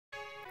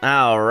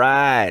All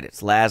right,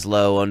 it's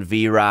Lazlow on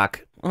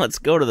V-Rock. Let's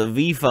go to the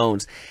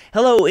V-phones.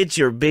 Hello, it's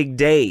your big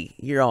day.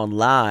 You're on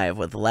live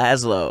with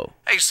Lazlow.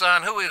 Hey,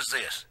 son, who is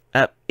this?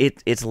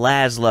 It's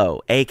Lazlow,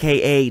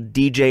 a.k.a.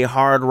 DJ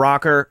Hard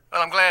Rocker.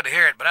 Well, I'm glad to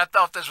hear it, but I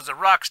thought this was a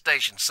rock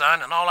station,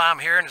 son, and all I'm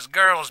hearing is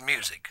girls'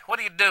 music. What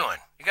are you doing?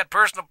 You got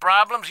personal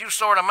problems? You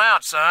sort 'em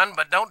out, son,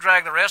 but don't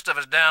drag the rest of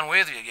us down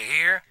with you, you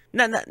hear?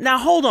 Now,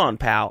 hold on,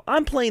 pal.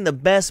 I'm playing the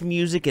best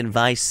music in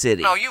Vice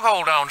City. No, you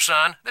hold on,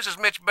 son. This is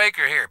Mitch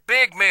Baker here,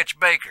 Big Mitch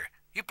Baker.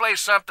 You play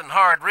something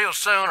hard real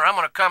soon, or I'm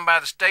gonna come by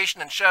the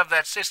station and shove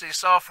that sissy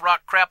soft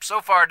rock crap so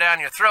far down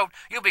your throat,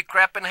 you'll be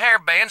crapping hair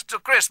bands till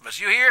Christmas,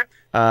 you hear?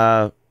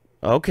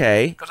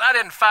 Okay. 'Cause I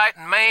didn't fight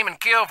and maim and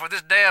kill for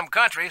this damn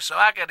country, so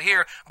I could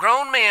hear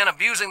grown men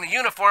abusing the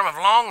uniform of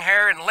long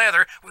hair and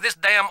leather with this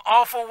damn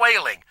awful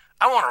wailing.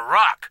 I want to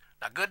rock.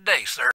 Now, good day, sir.